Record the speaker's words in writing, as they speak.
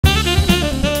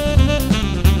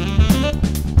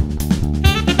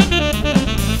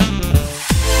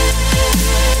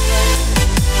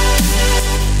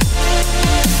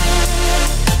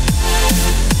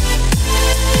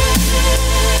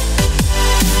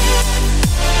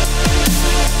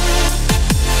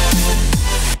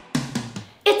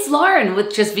Karen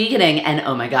with Just Veganing, and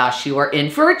oh my gosh, you are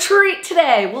in for a treat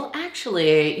today. Well,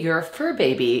 actually, you're a fur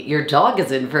baby. Your dog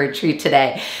is in for a treat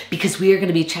today because we are going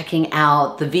to be checking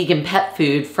out the vegan pet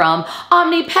food from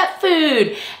Omni Pet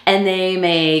Food, and they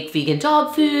make vegan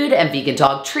dog food and vegan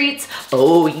dog treats.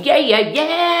 Oh yeah, yeah,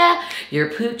 yeah. Your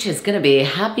pooch is going to be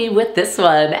happy with this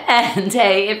one. And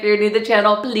hey, if you're new to the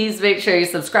channel, please make sure you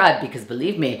subscribe because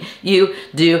believe me, you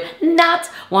do not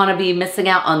want to be missing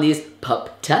out on these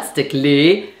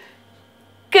pup-tastically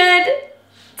good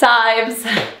times.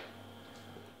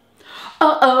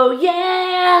 Oh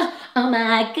yeah, oh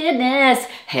my goodness.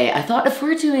 Hey, I thought if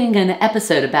we're doing an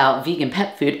episode about vegan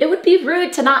pet food, it would be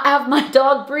rude to not have my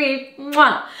dog Bree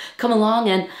come along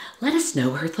and let us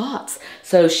know her thoughts.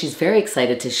 So she's very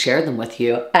excited to share them with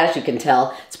you. As you can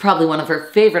tell, it's probably one of her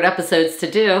favorite episodes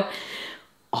to do.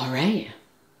 All right,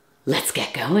 let's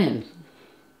get going.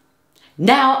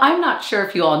 Now, I'm not sure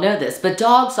if you all know this, but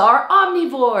dogs are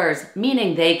omnivores,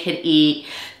 meaning they can eat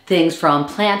things from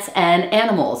plants and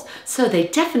animals. So they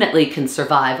definitely can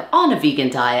survive on a vegan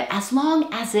diet as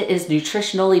long as it is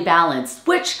nutritionally balanced,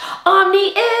 which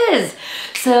Omni is.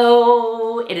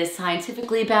 So it is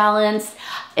scientifically balanced.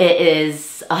 It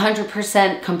is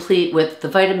 100% complete with the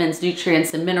vitamins,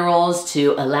 nutrients, and minerals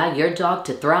to allow your dog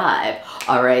to thrive.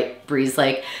 All right, Bree's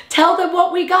like, tell them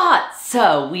what we got.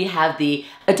 So we have the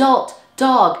adult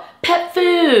dog pet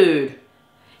food.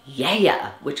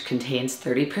 Yeah, which contains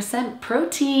 30%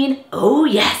 protein. Oh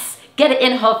yes, get it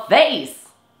in her face.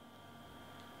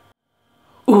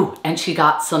 Ooh, and she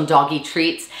got some doggy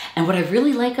treats. And what I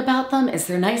really like about them is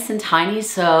they're nice and tiny,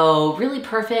 so really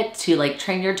perfect to like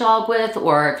train your dog with,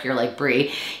 or if you're like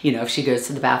Bree, you know, if she goes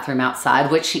to the bathroom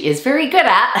outside, which she is very good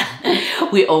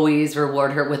at, we always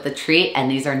reward her with a treat,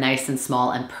 and these are nice and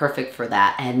small and perfect for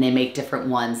that. And they make different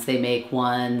ones. They make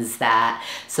ones that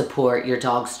support your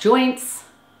dog's joints,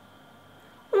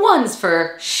 ones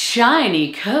for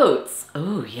shiny coats.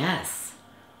 Oh yes.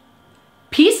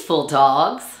 Peaceful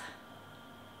dogs.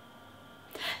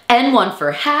 And one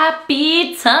for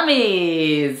happy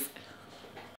tummies.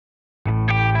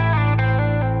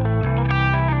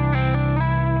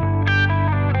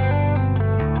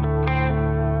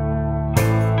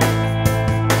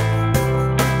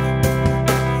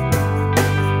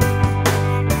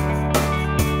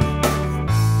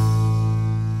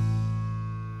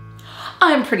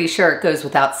 I'm pretty sure it goes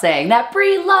without saying that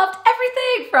Bree loved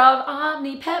everything from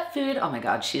Omni Pet Food. Oh my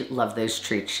God, she loved those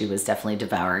treats. She was definitely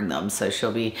devouring them. So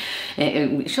she'll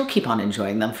keep on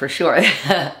enjoying them for sure.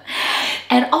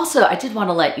 And also, I did want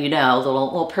to let you know, a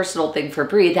little personal thing for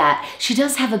Bree, that she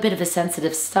does have a bit of a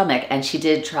sensitive stomach, and she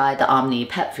did try the Omni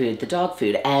Pet Food, the dog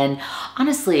food. And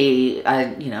honestly,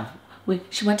 you know,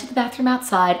 she went to the bathroom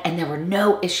outside and there were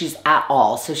no issues at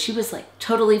all. So she was like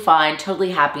totally fine, totally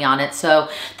happy on it. So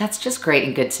that's just great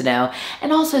and good to know.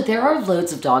 And also there are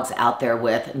loads of dogs out there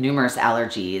with numerous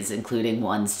allergies, including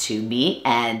ones to meat.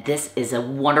 And this is a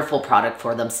wonderful product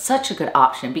for them. Such a good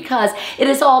option because it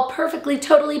is all perfectly,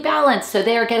 totally balanced. So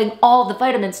they are getting all the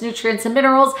vitamins, nutrients, and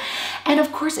minerals. And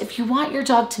of course, if you want your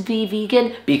dog to be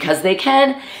vegan, because they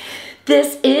can,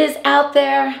 this is out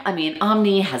there. I mean,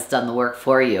 Omni has done the work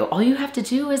for you. All you have to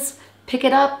do is pick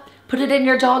it up, put it in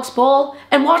your dog's bowl,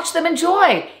 and watch them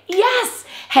enjoy. Yes!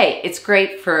 Hey, it's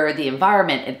great for the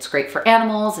environment. It's great for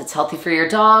animals. It's healthy for your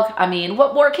dog. I mean,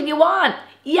 what more can you want?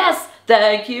 Yes!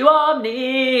 Thank you,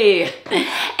 Omni! And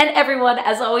everyone,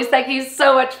 as always, thank you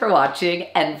so much for watching.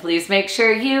 And please make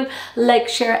sure you like,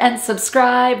 share, and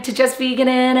subscribe to Just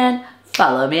Veganin, and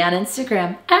follow me on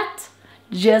Instagram at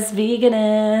Just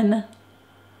Veganin.